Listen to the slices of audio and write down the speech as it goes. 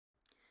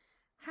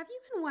Have you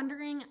been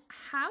wondering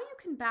how you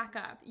can back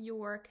up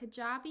your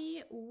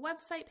Kajabi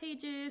website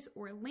pages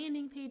or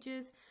landing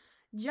pages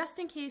just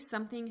in case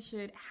something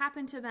should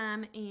happen to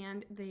them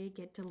and they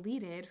get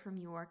deleted from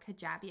your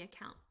Kajabi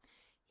account?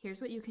 Here's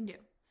what you can do.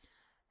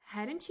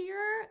 Head into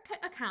your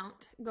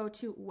account, go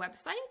to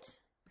Website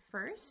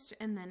first,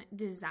 and then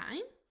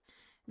Design.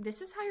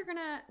 This is how you're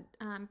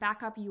gonna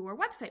back up your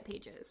website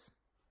pages.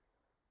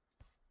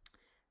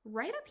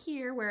 Right up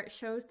here where it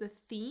shows the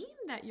theme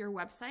that your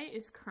website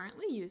is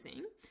currently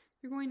using,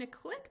 you're going to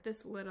click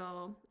this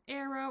little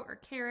arrow or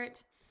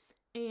caret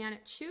and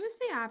choose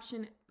the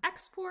option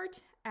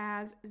Export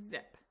as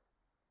Zip.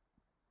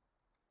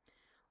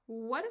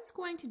 What it's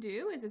going to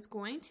do is it's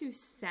going to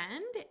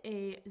send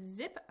a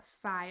zip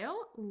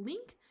file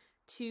link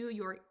to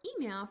your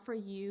email for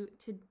you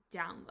to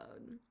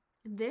download.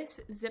 This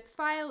zip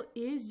file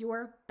is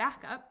your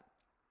backup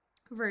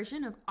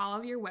version of all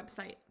of your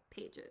website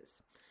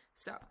pages.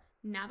 So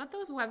now that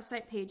those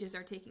website pages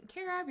are taken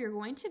care of, you're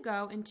going to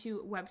go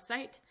into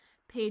Website,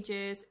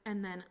 Pages,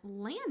 and then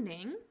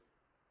Landing.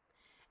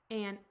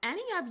 And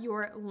any of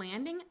your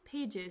landing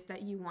pages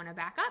that you want to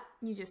back up,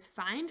 you just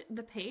find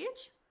the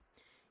page,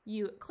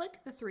 you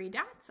click the three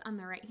dots on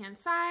the right-hand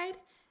side,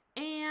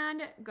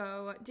 and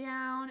go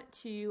down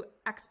to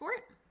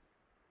Export.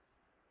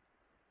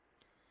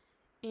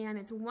 And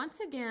it's once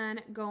again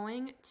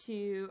going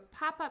to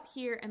pop up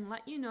here and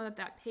let you know that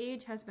that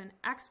page has been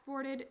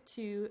exported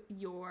to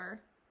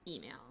your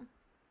email.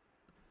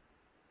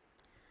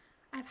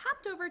 I've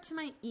hopped over to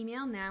my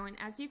email now, and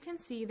as you can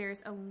see,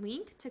 there's a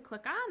link to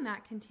click on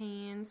that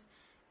contains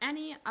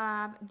any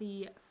of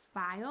the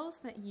files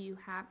that you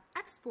have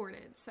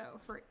exported.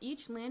 So for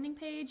each landing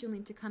page, you'll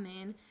need to come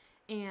in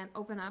and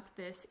open up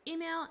this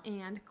email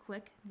and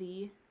click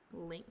the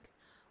link.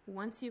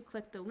 Once you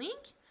click the link,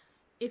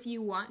 if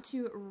you want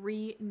to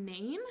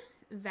rename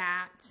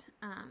that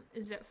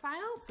zip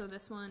file, so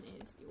this one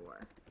is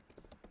your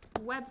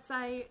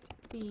website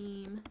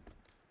theme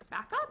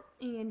backup,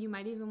 and you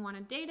might even want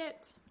to date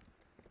it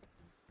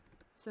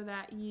so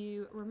that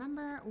you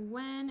remember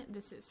when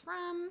this is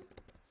from,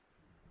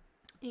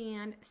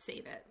 and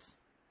save it.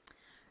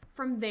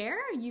 From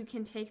there, you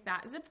can take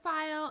that zip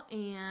file,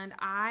 and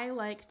I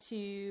like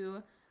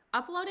to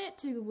upload it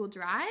to Google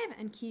Drive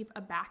and keep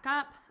a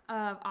backup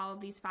of all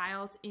of these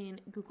files in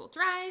Google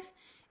Drive.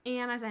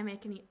 And as I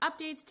make any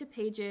updates to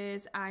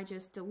pages, I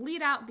just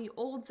delete out the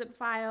old zip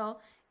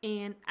file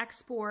and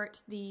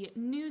export the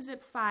new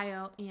zip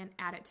file and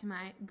add it to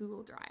my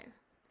Google Drive.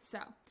 So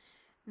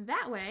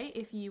that way,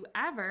 if you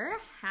ever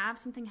have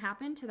something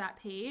happen to that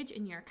page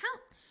in your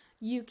account,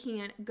 you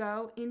can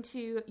go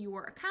into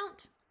your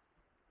account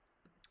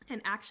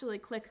and actually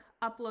click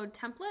Upload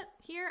Template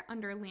here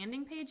under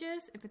Landing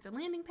Pages if it's a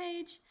landing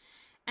page,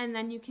 and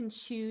then you can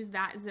choose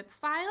that zip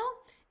file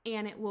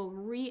and it will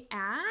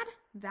re-add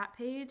that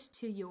page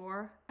to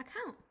your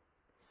account.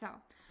 So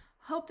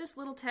hope this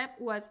little tip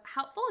was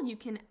helpful. You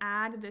can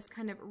add this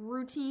kind of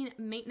routine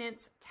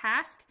maintenance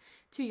task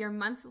to your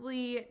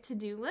monthly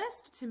to-do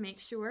list to make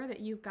sure that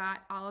you've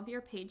got all of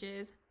your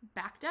pages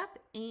backed up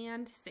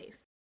and safe.